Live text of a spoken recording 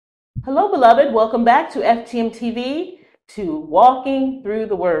Hello, beloved. Welcome back to FTM TV, to Walking Through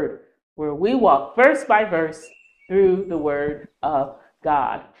the Word, where we walk verse by verse through the Word of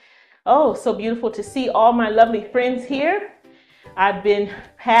God. Oh, so beautiful to see all my lovely friends here. I've been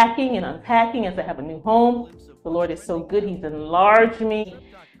packing and unpacking as I have a new home. The Lord is so good. He's enlarged me,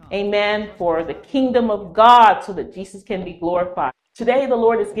 amen, for the kingdom of God so that Jesus can be glorified. Today, the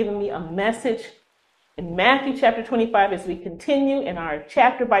Lord has given me a message in Matthew chapter 25 as we continue in our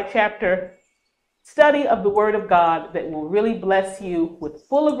chapter by chapter study of the Word of God that will really bless you with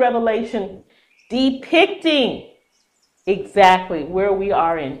full of revelation, depicting exactly where we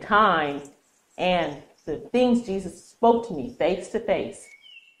are in time and the things Jesus spoke to me face to face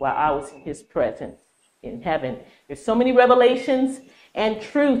while I was in his presence in heaven. There's so many revelations and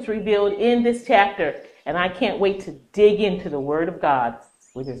truths revealed in this chapter, and I can't wait to dig into the Word of God,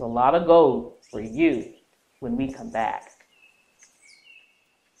 where there's a lot of gold for you when we come back.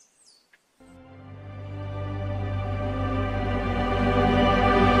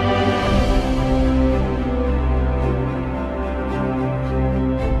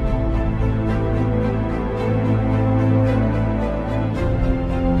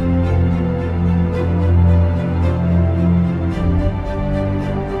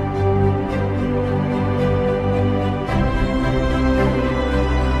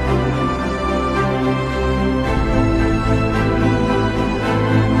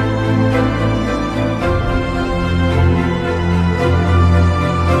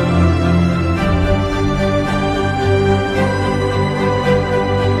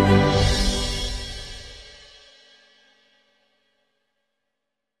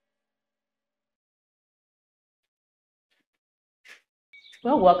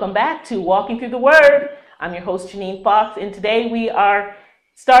 Well, welcome back to Walking Through the Word. I'm your host, Juennine Fox, and today we are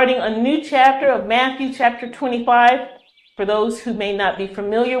starting a new chapter of Matthew chapter 25. For those who may not be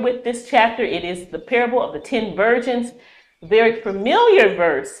familiar with this chapter, it is the parable of the 10 virgins, a very familiar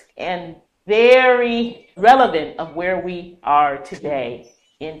verse and very relevant of where we are today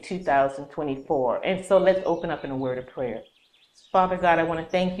in 2024. And so let's open up in a word of prayer. Father God, I want to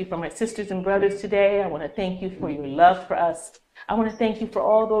thank you for my sisters and brothers today. I want to thank you for your love for us. I want to thank you for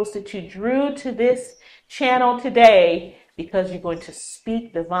all those that you drew to this channel today, because you're going to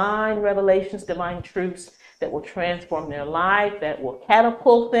speak divine revelations, divine truths that will transform their life, that will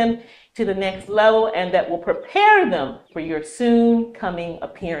catapult them to the next level, and that will prepare them for your soon coming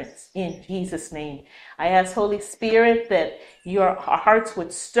appearance. In Jesus' name, I ask, Holy Spirit, that our hearts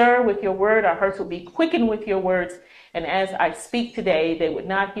would stir with your word, our hearts would be quickened with your words, and as I speak today, they would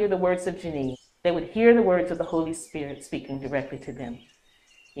not hear the words of Juennine. They would hear the words of the Holy Spirit speaking directly to them.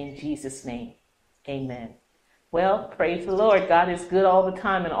 In Jesus' name, amen. Well, praise the Lord. God is good all the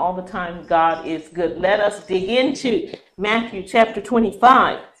time, and all the time God is good. Let us dig into Matthew chapter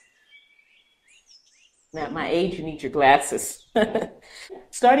 25. Now, at my age, you need your glasses.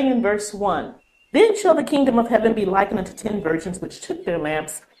 Starting in verse 1. Then shall the kingdom of heaven be likened unto 10 virgins, which took their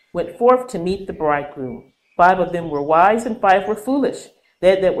lamps, went forth to meet the bridegroom. 5 of them were wise, and 5 were foolish.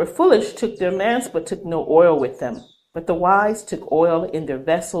 They that were foolish took their lamps, but took no oil with them. But the wise took oil in their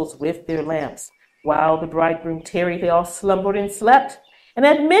vessels with their lamps. While the bridegroom tarried, they all slumbered and slept. And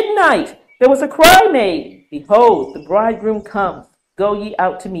at midnight there was a cry made, Behold, the bridegroom comes. Go ye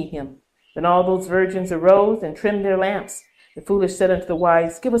out to meet him. Then all those virgins arose and trimmed their lamps. The foolish said unto the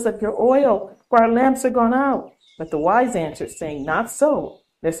wise, Give us of your oil, for our lamps are gone out. But the wise answered, saying, Not so,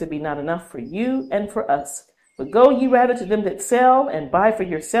 lest it be not enough for you and for us. But go ye rather to them that sell, and buy for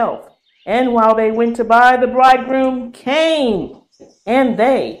yourself. And while they went to buy, the bridegroom came. And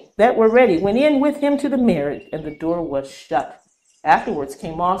they that were ready went in with him to the marriage, and the door was shut. Afterwards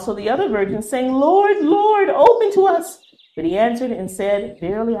came also the other virgins, saying, Lord, Lord, open to us. But he answered and said,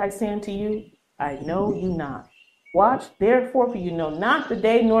 Verily I say unto you, I know you not. Watch therefore, for you know not the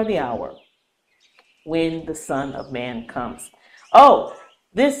day nor the hour when the Son of Man comes. Oh,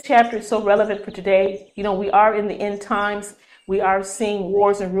 this chapter is so relevant for today. You know, we are in the end times. We are seeing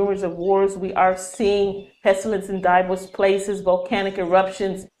wars and rumors of wars. We are seeing pestilence in diverse places, volcanic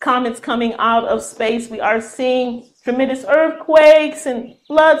eruptions, comets coming out of space. We are seeing tremendous earthquakes and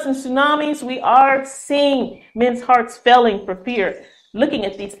floods and tsunamis. We are seeing men's hearts failing for fear, looking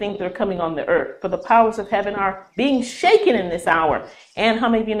at these things that are coming on the earth. For the powers of heaven are being shaken in this hour. And how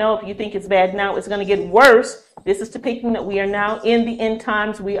many of you know, if you think it's bad now, it's going to get worse. This is depicting that we are now in the end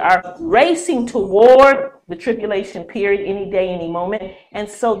times. We are racing toward the tribulation period any day, any moment. And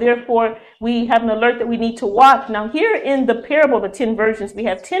so therefore, we have an alert that we need to watch. Now here in the parable of the 10 virgins, we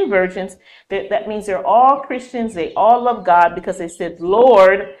have 10 virgins. That means they're all Christians. They all love God because they said,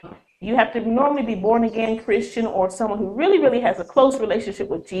 Lord, You have to normally be born again Christian or someone who really, really has a close relationship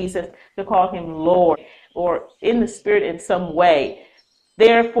with Jesus to call him Lord or in the Spirit in some way.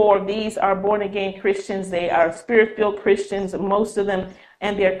 Therefore, these are born again Christians. They are Spirit-filled Christians, most of them,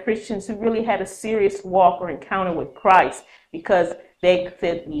 and they're Christians who really had a serious walk or encounter with Christ because they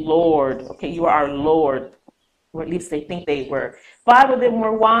said, Lord, okay, you are our Lord. Or at least they think they were. 5 of them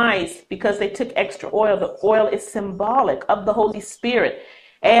were wise because they took extra oil. The oil is symbolic of the Holy Spirit.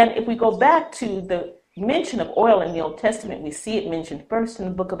 And if we go back to the mention of oil in the Old Testament, we see it mentioned first in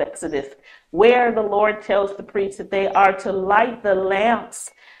the book of Exodus, where the Lord tells the priests that they are to light the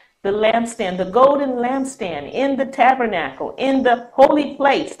lamps, the lampstand, the golden lampstand in the tabernacle, in the holy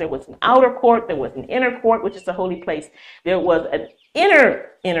place. There was an outer court, there was an inner court, which is the holy place. There was an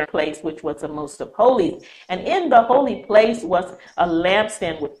inner place, which was the most of holies. And in the holy place was a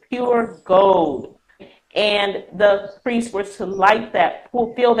lampstand with pure gold. And the priests were to light that,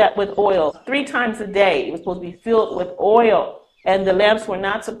 fill that with oil 3 times a day. It was supposed to be filled with oil, and the lamps were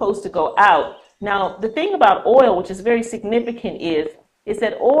not supposed to go out. Now, the thing about oil, which is very significant, is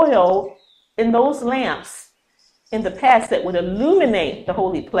that oil in those lamps in the past that would illuminate the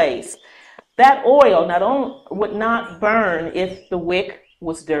holy place, that oil not only would not burn if the wick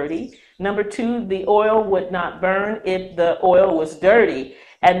was dirty. Number 2, the oil would not burn if the oil was dirty.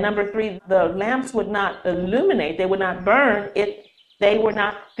 And number 3, the lamps would not illuminate, they would not burn if they were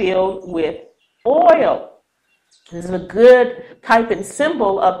not filled with oil. This is a good type and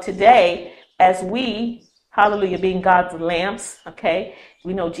symbol of today as we, hallelujah, being God's lamps, okay?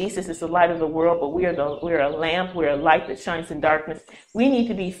 We know Jesus is the light of the world, but we're a lamp, we're a light that shines in darkness. We need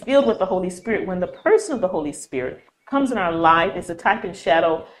to be filled with the Holy Spirit. When the person of the Holy Spirit comes in our life, it's a type and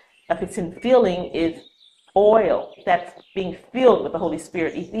shadow of its infilling is oil. That's being filled with the Holy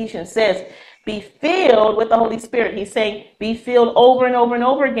Spirit. Ephesians says, be filled with the Holy Spirit. He's saying, be filled over and over and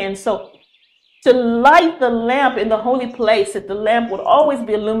over again. So to light the lamp in the holy place, that the lamp would always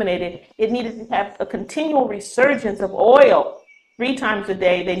be illuminated, it needed to have a continual resurgence of oil. 3 times a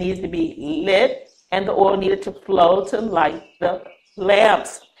day, they needed to be lit, and the oil needed to flow to light the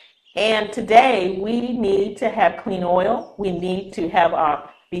lamps. And today, we need to have clean oil. We need to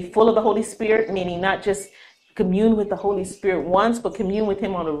be full of the Holy Spirit, meaning not just commune with the Holy Spirit once, but commune with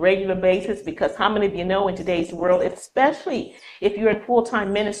him on a regular basis. Because how many of you know in today's world, especially if you're in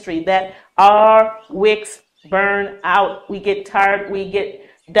full-time ministry, that our wicks burn out. We get tired, we get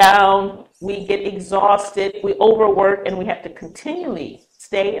down, we get exhausted, we overwork, and we have to continually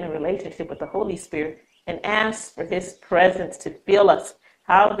stay in a relationship with the Holy Spirit and ask for his presence to fill us.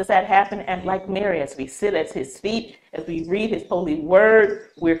 How does that happen? And like Mary, as we sit at his feet, as we read his holy word,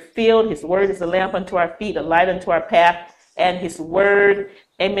 we're filled. His word is a lamp unto our feet, a light unto our path. And his word,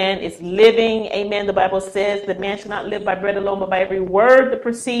 amen, is living. Amen. The Bible says that man shall not live by bread alone, but by every word that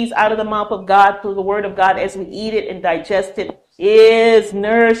proceeds out of the mouth of God. Through the word of God, as we eat it and digest it, is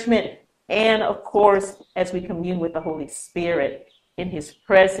nourishment. And of course, as we commune with the Holy Spirit in his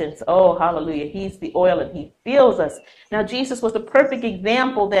presence, oh, hallelujah, he's the oil and he fills us. Now, Jesus was the perfect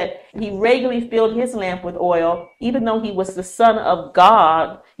example that he regularly filled his lamp with oil. Even though he was the Son of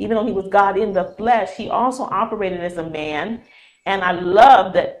God, even though he was God in the flesh, he also operated as a man. And I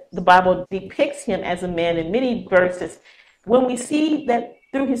love that the Bible depicts him as a man in many verses. When we see that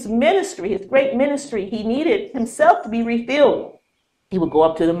through his ministry, his great ministry, he needed himself to be refilled. He would go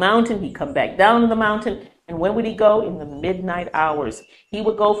up to the mountain, he'd come back down to the mountain. And when would he go? In the midnight hours. He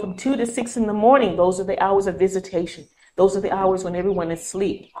would go from 2 to 6 in the morning. Those are the hours of visitation. Those are the hours when everyone is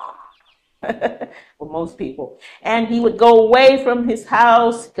asleep. For most people. And he would go away from his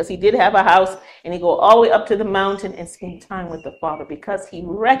house, because he did have a house, and he'd go all the way up to the mountain and spend time with the Father, because he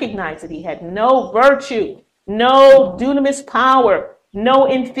recognized that he had no virtue, no dunamis power, no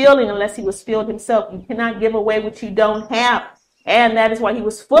infilling unless he was filled himself. You cannot give away what you don't have. And that is why he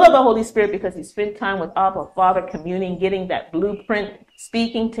was full of the Holy Spirit, because he spent time with Abba, Father, communing, getting that blueprint,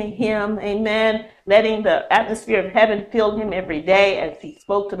 speaking to him, amen, letting the atmosphere of heaven fill him every day as he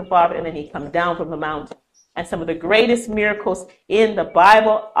spoke to the Father, and then he come down from the mountain. And some of the greatest miracles in the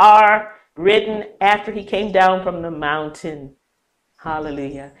Bible are written after he came down from the mountain.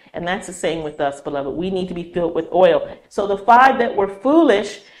 Hallelujah. And that's the same with us, beloved. We need to be filled with oil. So the 5 that were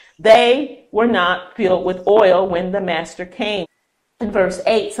foolish, they were not filled with oil when the master came. In verse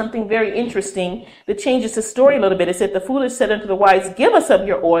 8, something very interesting that changes the story a little bit. It said, the foolish said unto the wise, give us of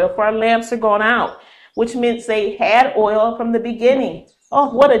your oil, for our lamps are gone out, which meant they had oil from the beginning.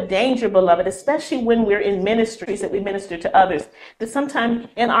 Oh, what a danger, beloved, especially when we're in ministries that we minister to others, that sometimes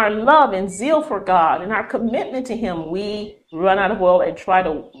in our love and zeal for God and our commitment to him, we run out of oil and try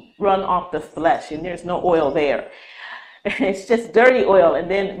to run off the flesh, and there's no oil there. It's just dirty oil. And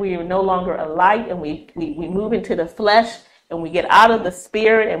then we are no longer a light, and we move into the flesh, and we get out of the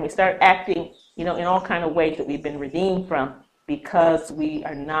spirit, and we start acting, in all kind of ways that we've been redeemed from, because we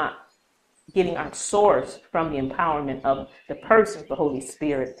are not getting our source from the empowerment of the person, the Holy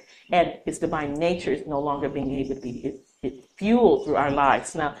Spirit, and his divine nature is no longer being able to be fueled through our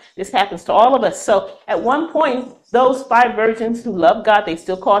lives. Now, this happens to all of us. So at one point, those 5 virgins who loved God, they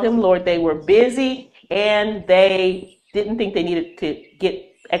still called him Lord. They were busy, and they didn't think they needed to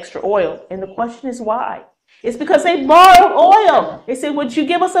get extra oil. And the question is why? It's because they borrowed oil. They said, would you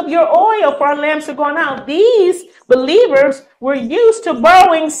give us of your oil, for our lamps are going out? These believers were used to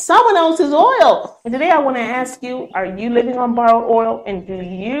borrowing someone else's oil. And today I want to ask you, are you living on borrowed oil? And do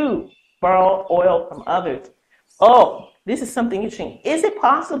you borrow oil from others? Oh, this is something interesting. Is it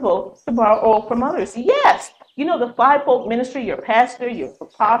possible to borrow oil from others? Yes. The fivefold ministry, your pastor, your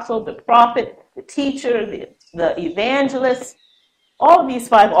apostle, the prophet, the teacher, the evangelist, all of these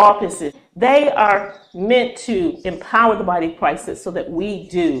 5 offices, they are meant to empower the body of Christ so that we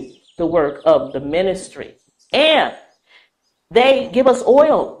do the work of the ministry. And they give us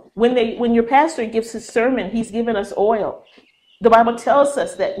oil. When your pastor gives his sermon, he's given us oil. The Bible tells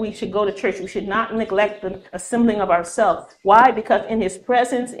us that we should go to church. We should not neglect the assembling of ourselves. Why? Because in his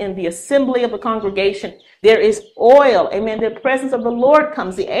presence, in the assembly of the congregation, there is oil. Amen. The presence of the Lord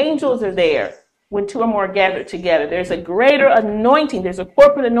comes. The angels are there. When 2 or more are gathered together, there's a greater anointing. There's a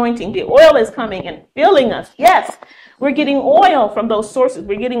corporate anointing. The oil is coming and filling us. Yes, we're getting oil from those sources.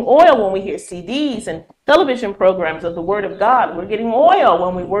 We're getting oil when we hear CDs and television programs of the Word of God. We're getting oil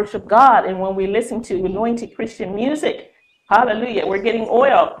when we worship God and when we listen to anointed Christian music. Hallelujah. We're getting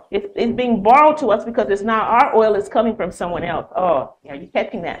oil. It's being borrowed to us because it's not our oil. It's coming from someone else. Oh, are you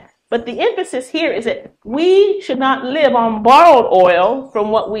catching that? But the emphasis here is that we should not live on borrowed oil from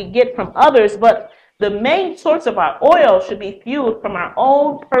what we get from others, but the main source of our oil should be fueled from our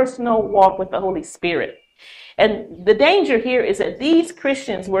own personal walk with the Holy Spirit. And the danger here is that these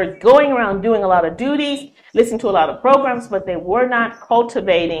Christians were going around doing a lot of duties, listening to a lot of programs, but they were not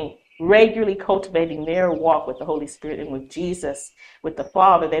regularly cultivating their walk with the Holy Spirit and with Jesus, with the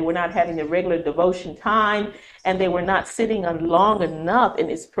Father. They were not having the regular devotion time, and they were not sitting long enough in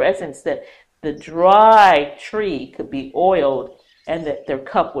his presence that the dry tree could be oiled and that their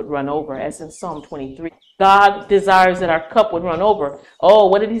cup would run over, as in Psalm 23. God desires that our cup would run over. Oh,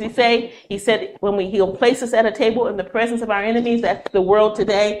 what did he say? He said he'll place us at a table in the presence of our enemies, that's the world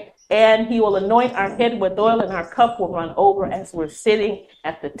today, and he will anoint our head with oil, and our cup will run over as we're sitting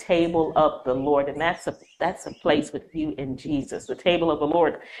at the table of the Lord. And that's a place with you and Jesus, the table of the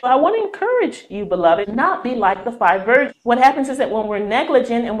Lord. I want to encourage you, beloved, not be like the 5 virgins. What happens is that when we're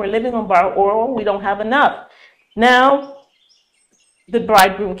negligent and we're living on borrowed oil, we don't have enough. Now, the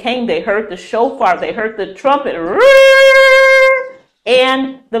bridegroom came. They heard the shofar. They heard the trumpet.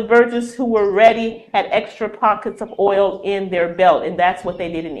 And the virgins who were ready had extra pockets of oil in their belt. And that's what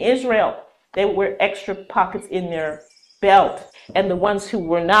they did in Israel. They were extra pockets in their belt. And the ones who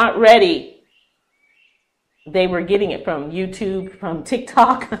were not ready, they were getting it from YouTube, from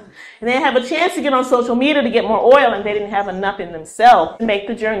TikTok. And they didn't have a chance to get on social media to get more oil, and they didn't have enough in themselves to make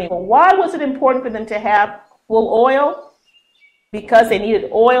the journey. Well, why was it important for them to have full oil? Because they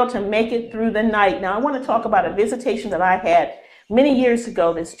needed oil to make it through the night. Now, I want to talk about a visitation that I had many years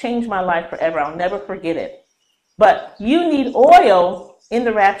ago that's changed my life forever. I'll never forget it. But you need oil in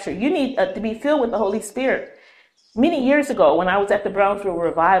the rapture. You need to be filled with the Holy Spirit. Many years ago, when I was at the Brownsville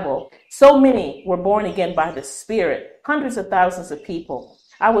Revival, so many were born again by the Spirit, hundreds of thousands of people.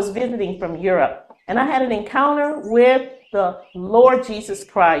 I was visiting from Europe, and I had an encounter with the Lord Jesus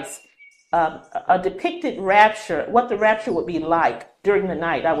Christ. A depicted rapture, what the rapture would be like during the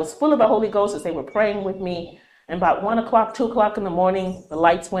night. I was full of the Holy Ghost as they were praying with me. And about 1 o'clock, 2 o'clock in the morning, the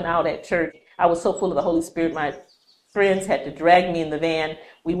lights went out at church. I was so full of the Holy Spirit, my friends had to drag me in the van.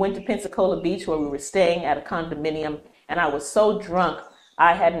 We went to Pensacola Beach, where we were staying at a condominium. And I was so drunk,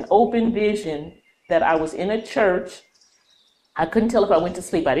 I had an open vision that I was in a church. I couldn't tell if I went to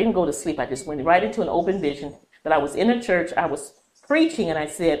sleep. I didn't go to sleep. I just went right into an open vision that I was in a church. I was preaching, and I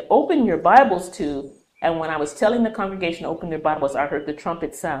said, open your Bibles to, and when I was telling the congregation to open their Bibles, I heard the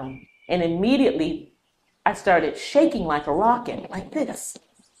trumpet sound. And immediately I started shaking like a rocket, like this.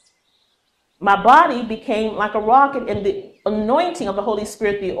 My body became like a rocket, and the anointing of the Holy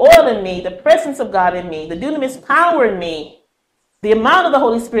Spirit, the oil in me, the presence of God in me, the dunamis power in me, the amount of the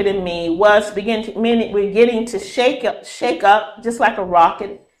Holy Spirit in me we're getting to shake up just like a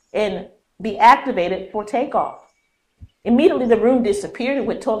rocket and be activated for takeoff. Immediately the room disappeared. It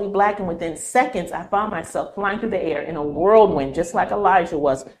went totally black, and within seconds I found myself flying through the air in a whirlwind, just like Elijah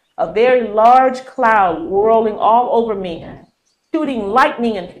was, a very large cloud rolling all over me, shooting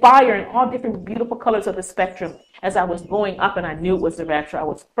lightning and fire and all different beautiful colors of the spectrum as I was going up, and I knew it was the rapture. I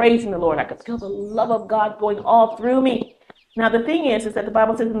was praising the Lord. I could feel the love of God going all through me. Now, the thing is that the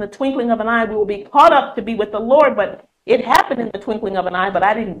Bible says in the twinkling of an eye, we will be caught up to be with the Lord, but it happened in the twinkling of an eye, but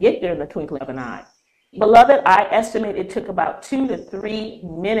I didn't get there in the twinkling of an eye. Beloved, I estimate it took about 2 to 3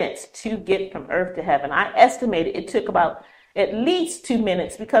 minutes to get from earth to heaven. I estimated it took about at least 2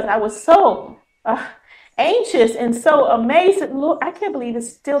 minutes because I was so anxious and so amazed that, Lord, I can't believe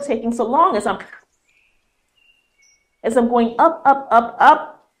it's still taking so long as I'm going up, up, up,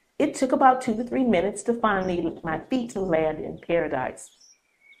 up. It took about 2 to 3 minutes to finally my feet to land in paradise.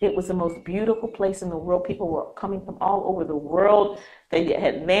 It was the most beautiful place in the world. People were coming from all over the world. They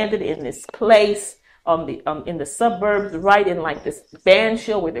had landed in this place in the suburbs, right in like this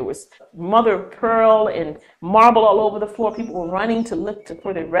bandshell where there was mother of pearl and marble all over the floor. People were running to look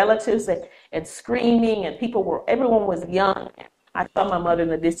for their relatives and screaming, and everyone was young. I saw my mother in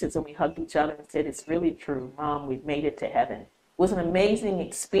the distance, and we hugged each other and said, "It's really true, Mom, we've made it to heaven." It was an amazing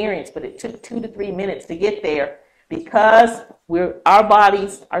experience, but it took 2 to 3 minutes to get there because our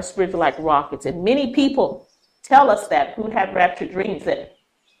bodies are spiritual like rockets. And many people tell us that, who have rapture dreams, that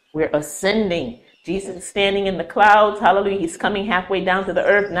we're ascending. Jesus is standing in the clouds. Hallelujah. He's coming halfway down to the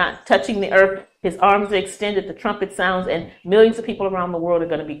earth, not touching the earth. His arms are extended. The trumpet sounds, and millions of people around the world are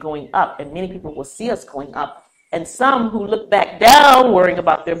going to be going up. And many people will see us going up. And some who look back down, worrying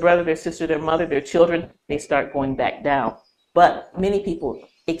about their brother, their sister, their mother, their children, they start going back down. But many people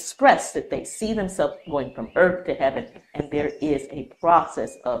express that they see themselves going from earth to heaven, and there is a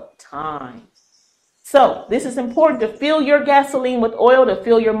process of time. So this is important, to fill your gasoline with oil, to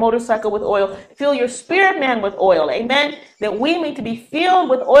fill your motorcycle with oil, fill your spirit man with oil. Amen. That we need to be filled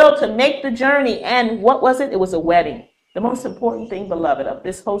with oil to make the journey. And what was it? It was a wedding. The most important thing, beloved, of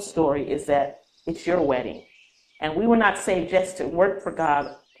this whole story is that it's your wedding. And we were not saved just to work for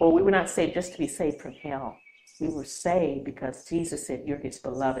God, or we were not saved just to be saved from hell. We were saved because Jesus said, "You're his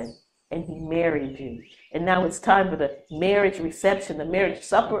beloved," and he married you. And now it's time for the marriage reception, the marriage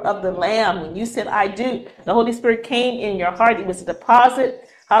supper of the Lamb. When you said, "I do," the Holy Spirit came in your heart. It was a deposit,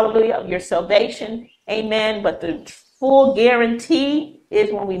 hallelujah, of your salvation. Amen. But the full guarantee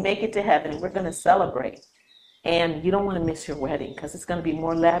is when we make it to heaven, we're going to celebrate. And you don't want to miss your wedding because it's going to be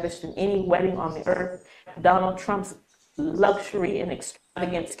more lavish than any wedding on the earth. Donald Trump's luxury and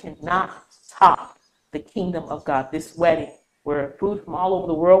extravagance cannot top the kingdom of God. This wedding, where food from all over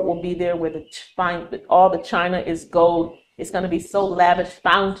the world will be there, where all the china is gold. It's going to be so lavish,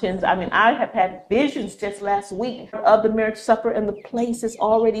 fountains. I mean, I have had visions just last week of the marriage supper, and the place is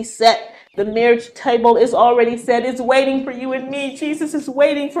already set. The marriage table is already set. It's waiting for you and me. Jesus is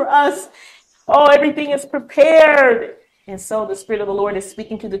waiting for us. Oh, everything is prepared. And so the Spirit of the Lord is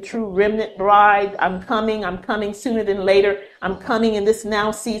speaking to the true remnant bride. I'm coming sooner than later. I'm coming in this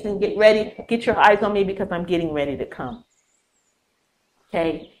now season. Get ready. Get your eyes on me because I'm getting ready to come.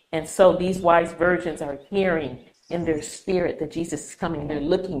 Okay. And so these wise virgins are hearing in their spirit that Jesus is coming. They're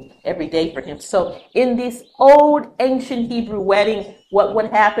looking every day for him. So in this old ancient Hebrew wedding, what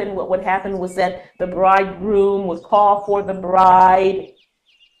would happen? What would happen was that the bridegroom would call for the bride.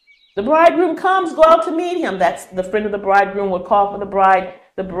 The bridegroom comes, go out to meet him. That's the friend of the bridegroom would call for the bride.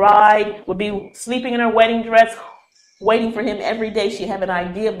 The bride would be sleeping in her wedding dress, waiting for him every day. She had an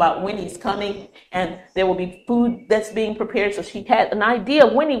idea about when he's coming, and there will be food that's being prepared. So she had an idea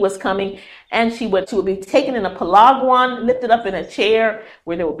when he was coming, and she would be taken in a palagwan, lifted up in a chair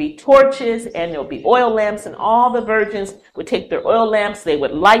where there would be torches and there would be oil lamps, and all the virgins would take their oil lamps. They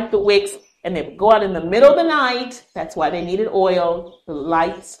would light the wicks. And they would go out in the middle of the night. That's why they needed oil. The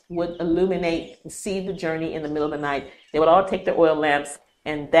lights would illuminate and see the journey in the middle of the night. They would all take their oil lamps,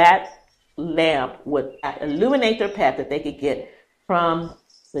 and that lamp would illuminate their path that they could get from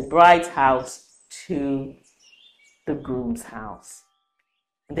the bride's house to the groom's house.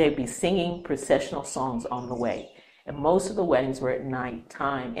 They'd be singing processional songs on the way. And most of the weddings were at night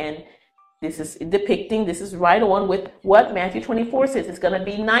time. And this is right on with what Matthew 24 says. It's going to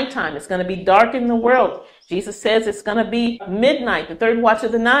be nighttime. It's going to be dark in the world. Jesus says it's going to be midnight, the third watch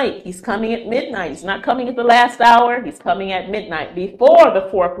of the night. He's coming at midnight. He's not coming at the last hour. He's coming at midnight, before the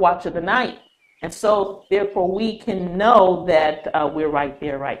fourth watch of the night. And so, therefore, we can know that we're right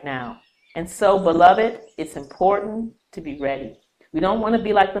there right now. And so, beloved, it's important to be ready. We don't want to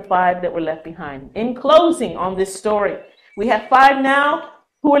be like the 5 that were left behind. In closing on this story, we have 5 now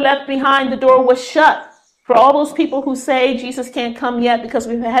who were left behind. The door was shut For all those people who say Jesus can't come yet because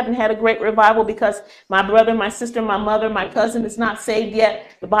we haven't had a great revival, because my brother, my sister, my mother, my cousin is not saved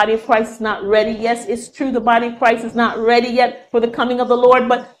yet, the body of Christ is not ready. Yes, it's true, the body of Christ is not ready yet for the coming of the Lord.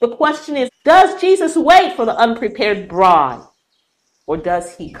 But the question is, does Jesus wait for the unprepared bride, or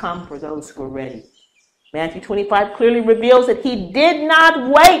does he come for those who are ready? Matthew 25 clearly reveals that he did not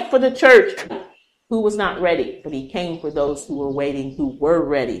wait for the church who was not ready, but he came for those who were waiting, who were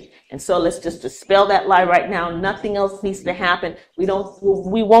ready. And so let's just dispel that lie right now. Nothing else needs to happen. We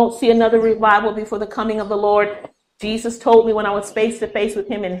won't see another revival before the coming of the Lord. Jesus told me when I was face to face with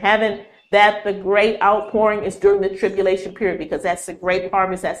him in heaven that the great outpouring is during the tribulation period, because that's the great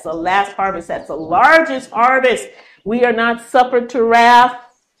harvest. That's the last harvest. That's the largest harvest. We are not suffered to wrath,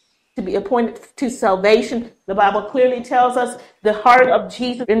 to be appointed to salvation. The Bible clearly tells us the heart of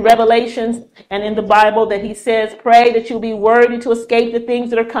Jesus in Revelations and in the Bible, that he says, pray that you'll be worthy to escape the things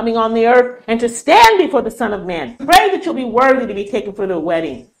that are coming on the earth and to stand before the Son of Man. Pray that you'll be worthy to be taken for the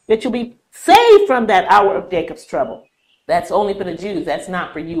wedding, that you'll be saved from that hour of Jacob's trouble. That's only for the Jews. That's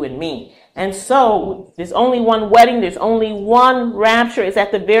not for you and me. And so there's only one wedding. There's only one rapture. It's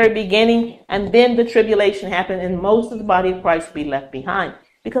at the very beginning. And then the tribulation happens, and most of the body of Christ will be left behind,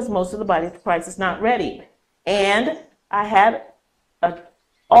 because most of the body of Christ is not ready. And I had an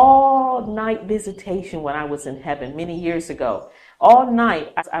all-night visitation when I was in heaven many years ago. All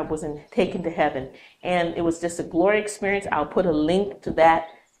night I was taken to heaven, and it was just a glorious experience. I'll put a link to that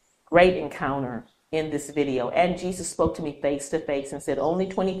great encounter in this video. And Jesus spoke to me face to face and said only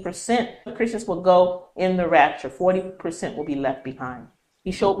 20% of Christians will go in the rapture. 40% will be left behind.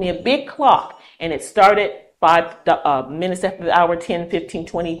 He showed me a big clock, and it started 5 minutes after the hour, 10, 15,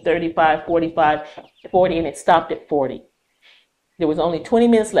 20, 35, 45, 40, and it stopped at 40. There was only 20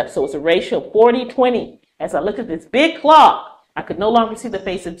 minutes left, so it's a ratio of 40-20. As I looked at this big clock, I could no longer see the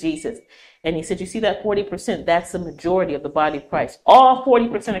face of Jesus. And he said, you see that 40%? That's the majority of the body of Christ. All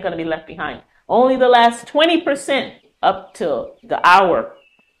 40% are going to be left behind. Only the last 20% up to the hour,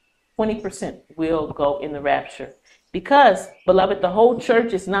 20% will go in the rapture. Because, beloved, the whole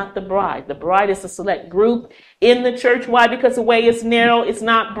church is not the bride. The bride is a select group in the church. Why? Because the way is narrow. It's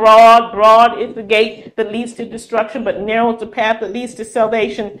not broad. Broad is the gate that leads to destruction, but narrow is the path that leads to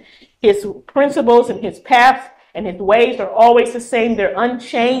salvation. His principles and his paths and his ways are always the same. They're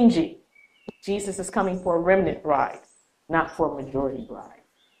unchanging. Jesus is coming for a remnant bride, not for a majority bride.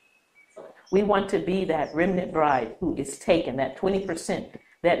 We want to be that remnant bride who is taken, that 20%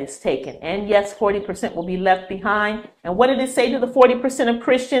 that is taken. And yes, 40% will be left behind. And what did it say to the 40% of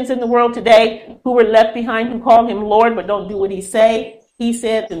Christians in the world today who were left behind, who call him Lord but don't do what he say? He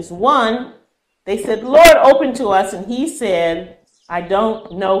said, there's one, they said, Lord, open to us. And he said, I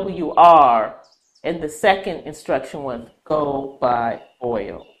don't know who you are. And the second instruction was, go buy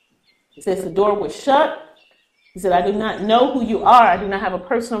oil. He says the door was shut. He said, I do not know who you are. I do not have a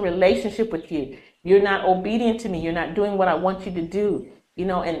personal relationship with you. You're not obedient to me. You're not doing what I want you to do. You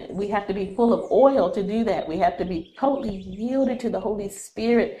know, and we have to be full of oil to do that. We have to be totally yielded to the Holy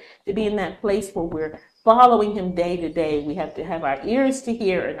Spirit to be in that place where we're following him day to day. We have to have our ears to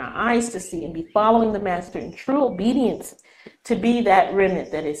hear and our eyes to see and be following the Master in true obedience to be that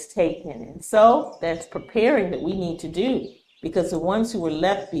remnant that is taken. And so that's preparing that we need to do, because the ones who were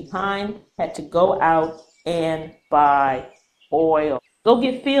left behind had to go out and buy oil. Go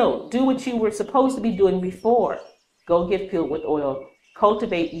get filled. Do what you were supposed to be doing before. Go get filled with oil.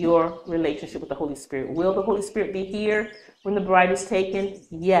 Cultivate your relationship with the Holy Spirit. Will the Holy Spirit be here when the bride is taken?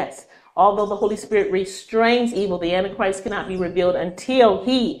 Yes. Although the Holy Spirit restrains evil, the Antichrist cannot be revealed until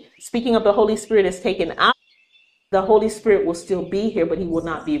he, speaking of the Holy Spirit, is taken out. The Holy Spirit will still be here, but he will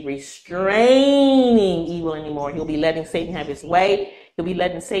not be restraining evil anymore. He'll be letting Satan have his way. He'll be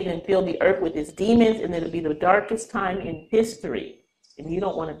letting Satan fill the earth with his demons, and it'll be the darkest time in history. And you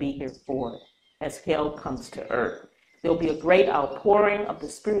don't want to be here for it as hell comes to earth. There'll be a great outpouring of the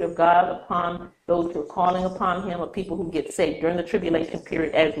Spirit of God upon those who are calling upon him, of people who get saved during the tribulation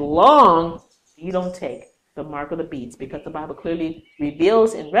period, as long as you don't take the mark of the beast, because the Bible clearly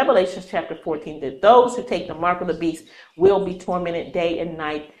reveals in Revelation chapter 14 that those who take the mark of the beast will be tormented day and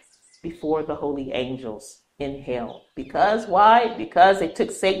night before the holy angels in hell. Because why? Because they took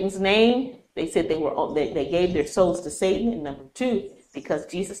Satan's name. They said they gave their souls to Satan. And number two, because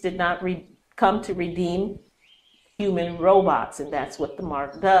Jesus did not come to redeem human robots, and that's what the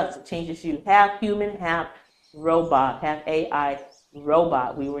mark does. It changes you half human, half robot, half AI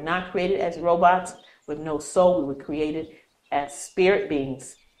robot. We were not created as robots with no soul. We were created as spirit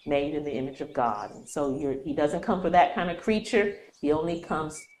beings made in the image of God. And so he doesn't come for that kind of creature. He only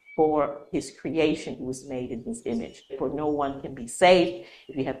comes for his creation who was made in his image. For no one can be saved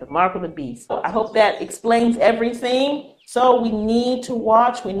if you have the mark of the beast. So I hope that explains everything. So we need to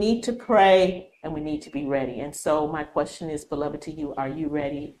watch, we need to pray, and we need to be ready. And so my question is, beloved, to you, are you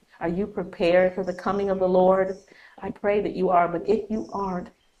ready? Are you prepared for the coming of the Lord? I pray that you are, but if you aren't,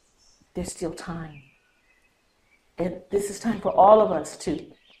 there's still time. And this is time for all of us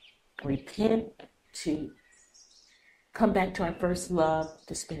to repent, to come back to our first love,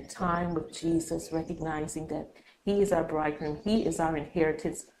 to spend time with Jesus, recognizing that he is our bridegroom, he is our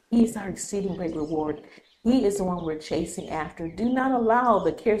inheritance, he is our exceeding great reward. He is the one we're chasing after. Do not allow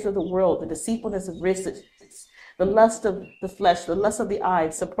the cares of the world, the deceitfulness of riches, the lust of the flesh, the lust of the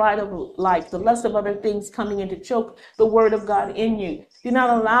eyes, the pride of life, the lust of other things coming in to choke the word of God in you. Do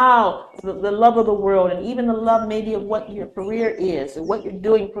not allow the love of the world and even the love maybe of what your career is and what you're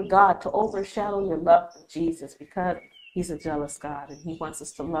doing for God to overshadow your love for Jesus, because he's a jealous God and he wants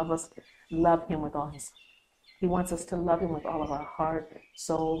us to love him with all his. He wants us to love him with all of our heart,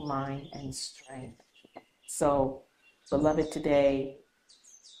 soul, mind, and strength. So, beloved, today,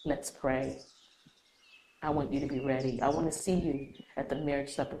 let's pray. I want you to be ready. I want to see you at the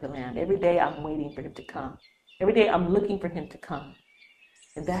marriage supper of the Lamb. Every day I'm waiting for him to come. Every day I'm looking for him to come.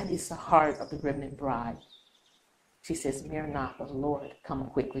 And that is the heart of the remnant bride. She says, Maranatha, Lord, come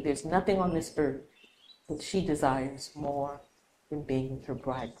quickly. There's nothing on this earth that she desires more than being with her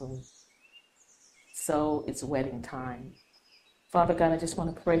bridegroom. So it's wedding time. Father God, I just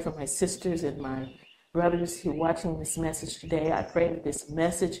want to pray for my sisters and my brothers who are watching this message today. I pray that this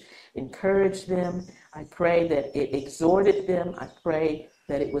message encouraged them. I pray that it exhorted them. I pray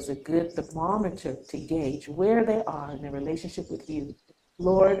that it was a good thermometer to gauge where they are in their relationship with you.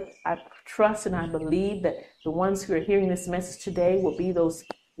 Lord, I trust and I believe that the ones who are hearing this message today will be those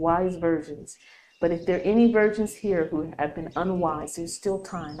wise virgins. But if there are any virgins here who have been unwise, there's still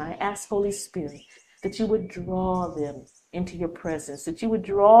time. I ask, Holy Spirit, that you would draw them into your presence, that you would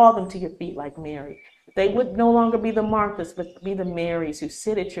draw them to your feet like Mary. They would no longer be the Marthas, but be the Marys who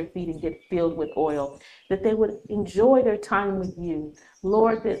sit at your feet and get filled with oil, that they would enjoy their time with you.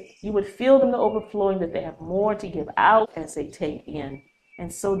 Lord, that you would fill them to overflowing, that they have more to give out as they take in.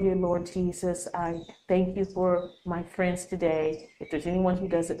 And so, dear Lord Jesus, I thank you for my friends today. If there's anyone who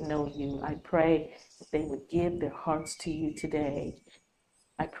doesn't know you, I pray that they would give their hearts to you today.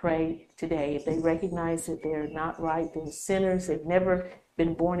 I pray today, if they recognize that they're not right, they're sinners, they've never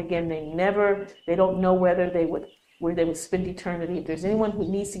been born again, they don't know where they would spend eternity. If there's anyone who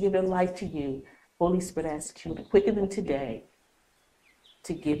needs to give their life to you, Holy Spirit, I ask you to quicken them today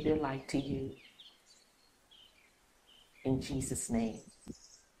to give their life to you. In Jesus' name.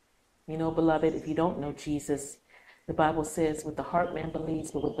 You know, beloved, if you don't know Jesus, the Bible says, with the heart man believes,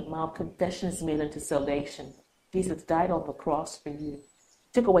 but with the mouth confession is made unto salvation. Jesus died on the cross for you.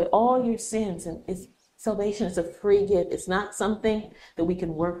 Took away all your sins, and salvation is a free gift. It's not something that we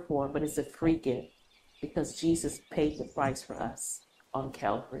can work for, but it's a free gift because Jesus paid the price for us on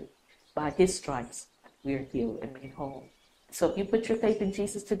Calvary. By his stripes, we are healed and made whole. So if you put your faith in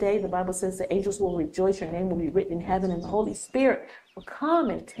Jesus today, the Bible says the angels will rejoice, your name will be written in heaven, and the Holy Spirit will come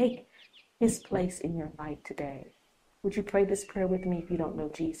and take his place in your life today. Would you pray this prayer with me if you don't know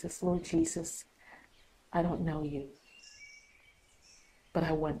Jesus? Lord Jesus, I don't know you, but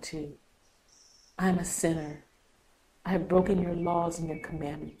I want to. I'm a sinner. I have broken your laws and your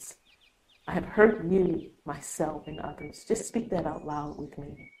commandments. I have hurt you, myself, and others. Just speak that out loud with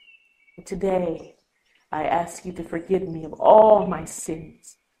me. But today, I ask you to forgive me of all my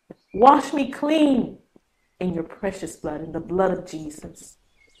sins. Wash me clean in your precious blood, in the blood of Jesus.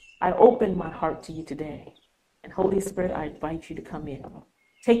 I open my heart to you today. And Holy Spirit, I invite you to come in.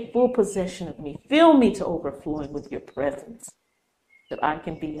 Take full possession of me. Fill me to overflowing with your presence, that I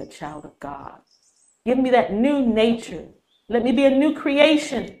can be a child of God. Give me that new nature. Let me be a new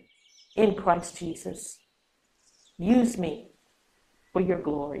creation in Christ Jesus. Use me for your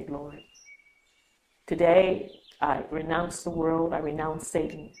glory, Lord. Today, I renounce the world, I renounce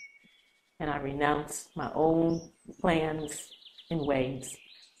Satan, and I renounce my own plans and ways,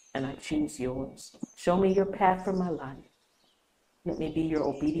 and I choose yours. Show me your path for my life. Let me be your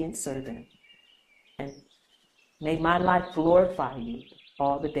obedient servant, and may my life glorify you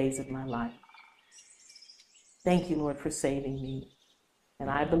all the days of my life. Thank you, Lord, for saving me, and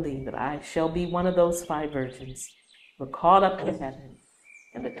I believe that I shall be one of those 5 virgins who are caught up to heaven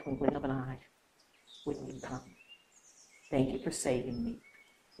in the twinkling of an eye when you come. Thank you for saving me.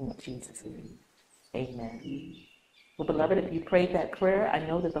 In Jesus' name, amen. Well, beloved, if you prayed that prayer, I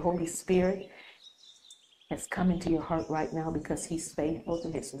know that the Holy Spirit has come into your heart right now because he's faithful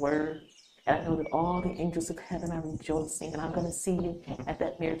to his word. And I know that all the angels of heaven are rejoicing. And I'm going to see you at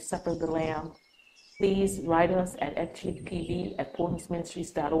that marriage supper of the Lamb. Please write us at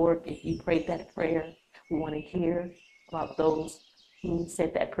ftpv@portlandsministries.org if you prayed that prayer. We want to hear about those who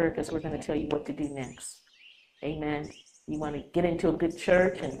said that prayer, because we're going to tell you what to do next. Amen. You want to get into a good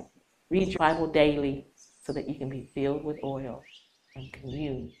church and read your Bible daily so that you can be filled with oil and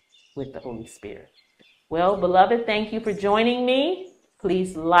commune with the Holy Spirit. Well, beloved, thank you for joining me.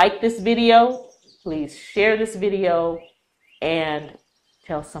 Please like this video. Please share this video and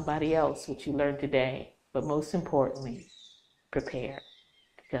tell somebody else what you learned today. But most importantly, prepare,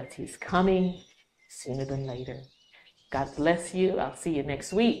 because he's coming sooner than later. God bless you. I'll see you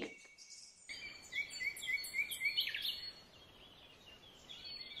next week.